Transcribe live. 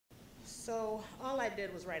So all I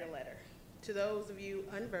did was write a letter. To those of you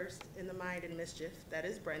unversed in the mind and mischief, that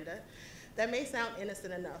is Brenda. That may sound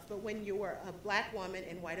innocent enough, but when you are a black woman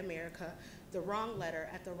in white America, the wrong letter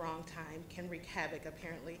at the wrong time can wreak havoc,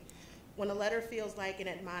 apparently. When a letter feels like an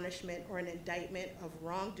admonishment or an indictment of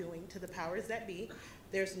wrongdoing to the powers that be,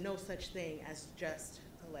 there's no such thing as just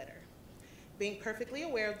a letter. Being perfectly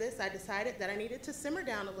aware of this, I decided that I needed to simmer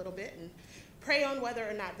down a little bit and pray on whether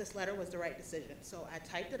or not this letter was the right decision. So I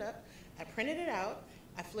typed it up, I printed it out,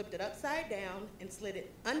 I flipped it upside down and slid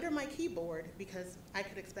it under my keyboard because I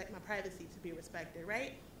could expect my privacy to be respected,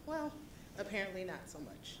 right? Well, apparently not so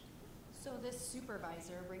much. So this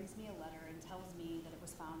supervisor brings me a letter and tells me that it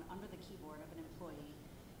was found under the keyboard of an employee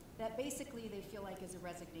that basically they feel like is a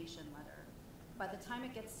resignation letter. By the time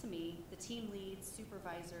it gets to me, the team leads,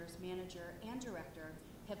 supervisors, manager, and director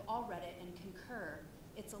have all read it and concur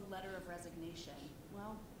it's a letter of resignation.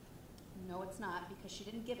 Well, no, it's not, because she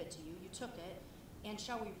didn't give it to you. You took it. And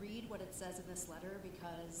shall we read what it says in this letter,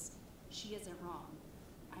 because she isn't wrong.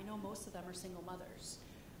 I know most of them are single mothers.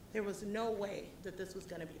 There was no way that this was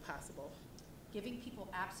going to be possible. Giving people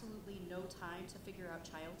absolutely no time to figure out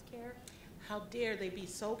childcare. How dare they be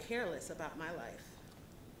so careless about my life?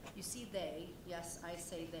 You see, they, yes, I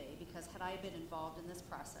say they, because had I been involved in this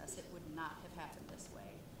process, it would not have happened this way.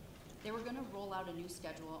 They were going to roll out a new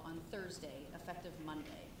schedule on Thursday, effective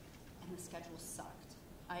Monday, and the schedule sucked.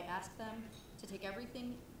 I asked them to take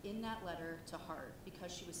everything in that letter to heart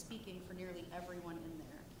because she was speaking for nearly everyone in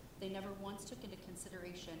there. They never once took into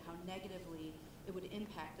consideration how negatively it would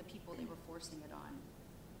impact the people they were forcing it on.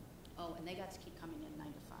 Oh, and they got to keep coming in 9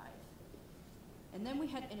 to 5. And then we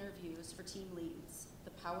had interviews for team leads.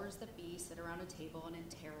 The powers that be sit around a table and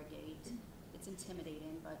interrogate. It's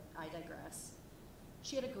intimidating, but I digress.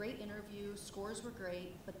 She had a great interview, scores were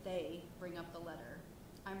great, but they bring up the letter.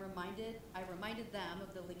 I reminded them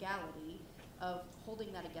of the legality of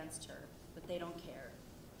holding that against her, but they don't care.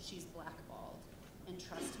 She's blackballed. And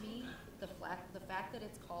trust me, the fact that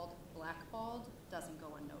it's called blackballed doesn't go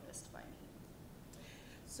unnoticed by me.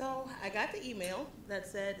 So I got the email that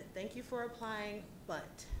said, thank you for applying,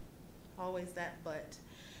 but, always that but.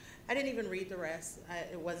 I didn't even read the rest.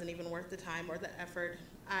 It wasn't even worth the time or the effort.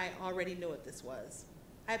 I already knew what this was.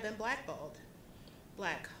 I had been blackballed.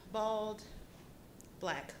 Blackballed,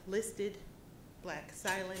 blacklisted, black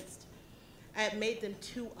silenced. I had made them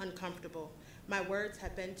too uncomfortable. My words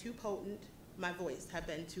had been too potent. My voice had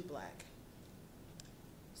been too black.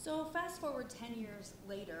 So fast forward 10 years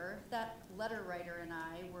later, that letter writer and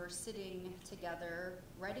I were sitting together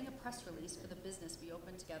writing a press release for the business we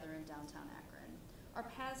opened together in Downtown Akron. Our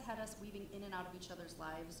paths had us weaving in and out of each other's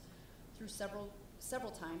lives through several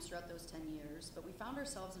times throughout those 10 years, but we found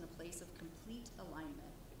ourselves in a place of complete alignment.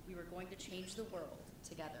 We were going to change the world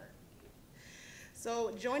together.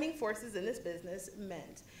 So joining forces in this business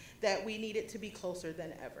meant that we needed to be closer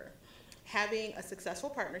than ever. Having a successful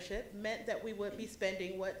partnership meant that we would be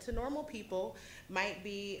spending what to normal people might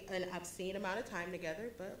be an obscene amount of time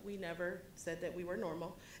together, but we never said that we were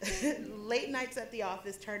normal. Late nights at the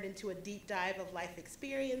office turned into a deep dive of life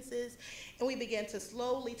experiences, and we began to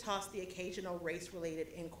slowly toss the occasional race-related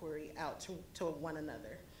inquiry out to one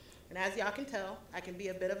another. And as y'all can tell, I can be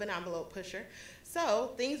a bit of an envelope pusher.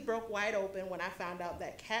 So things broke wide open when I found out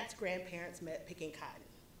that Kat's grandparents met picking cotton.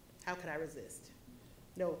 How could I resist?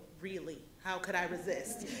 No, really, how could I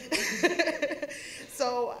resist?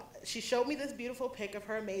 So she showed me this beautiful pic of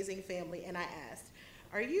her amazing family, and I asked,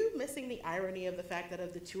 are you missing the irony of the fact that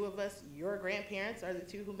of the two of us, your grandparents are the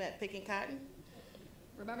two who met picking cotton?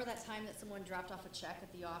 Remember that time that someone dropped off a check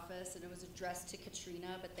at the office and it was addressed to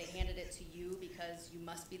Katrina, but they handed it to you because you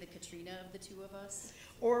must be the Katrina of the two of us?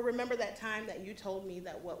 Or remember that time that you told me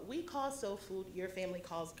that what we call soul food, your family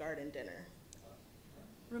calls garden dinner?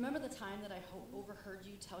 Remember the time that I overheard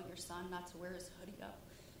you tell your son not to wear his hoodie up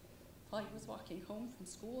while he was walking home from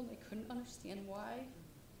school and they couldn't understand why?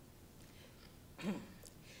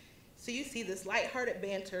 So you see, this lighthearted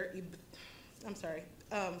banter,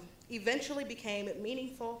 eventually became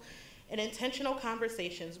meaningful and intentional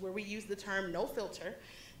conversations where we use the term no filter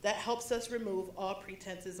that helps us remove all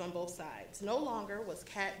pretenses on both sides. No longer was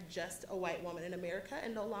Kat just a white woman in America,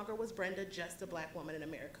 and no longer was Brenda just a black woman in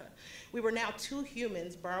America. We were now two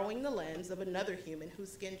humans borrowing the lens of another human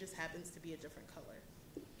whose skin just happens to be a different color.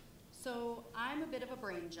 So I'm a bit of a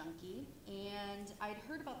brain junkie, and I'd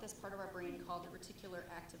heard about this part of our brain called the reticular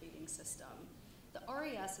activating system. The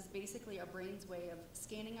RAS is basically our brain's way of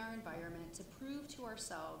scanning our environment to prove to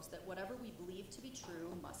ourselves that whatever we believe to be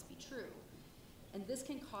true must be true. And this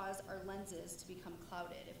can cause our lenses to become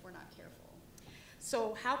clouded if we're not careful.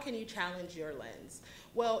 So how can you challenge your lens?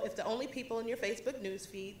 Well, if the only people in your Facebook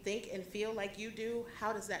newsfeed think and feel like you do,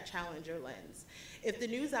 how does that challenge your lens? If the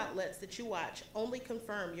news outlets that you watch only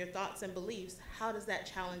confirm your thoughts and beliefs, how does that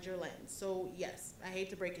challenge your lens? So yes, I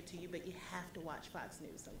hate to break it to you, but you have to watch Fox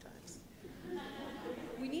News sometimes.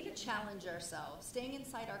 We need to challenge ourselves. Staying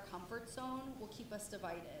inside our comfort zone will keep us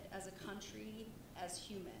divided as a country, as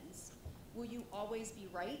humans. Will you always be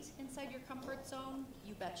right inside your comfort zone?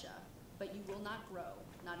 You betcha. But you will not grow,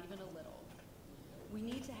 not even a little. We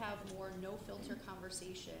need to have more no-filter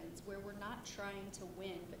conversations where we're not trying to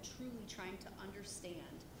win, but truly trying to understand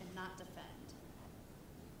and not defend.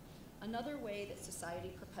 Another way that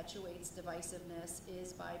society perpetuates divisiveness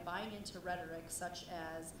is by buying into rhetoric such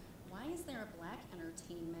as, why is there a Black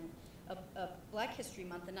entertainment, a Black History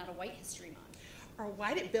Month and not a White History Month? Or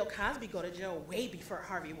why did Bill Cosby go to jail way before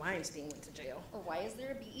Harvey Weinstein went to jail? Or why is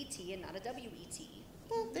there a BET and not a WET?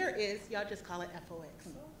 Well, there is. Y'all just call it FOX.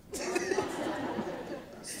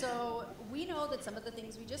 So we know that some of the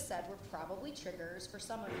things we just said were probably triggers for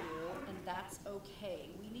some of you, and that's okay.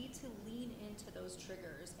 We need to lean into those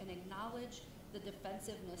triggers and acknowledge the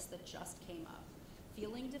defensiveness that just came up.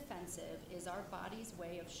 Feeling defensive is our body's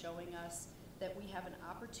way of showing us that we have an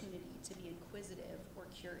opportunity to be inquisitive or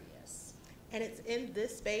curious. And it's in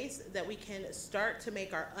this space that we can start to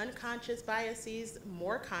make our unconscious biases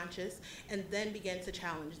more conscious and then begin to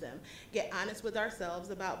challenge them. Get honest with ourselves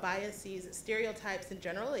about biases, stereotypes, and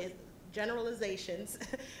generalizations.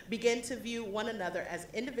 Begin to view one another as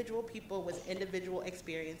individual people with individual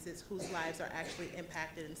experiences whose lives are actually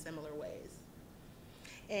impacted in similar ways.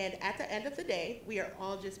 And at the end of the day, we are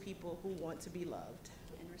all just people who want to be loved.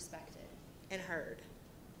 And respected. And heard.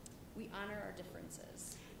 We honor our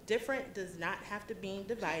differences. Different does not have to be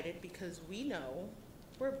divided because we know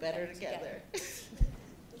we're better together.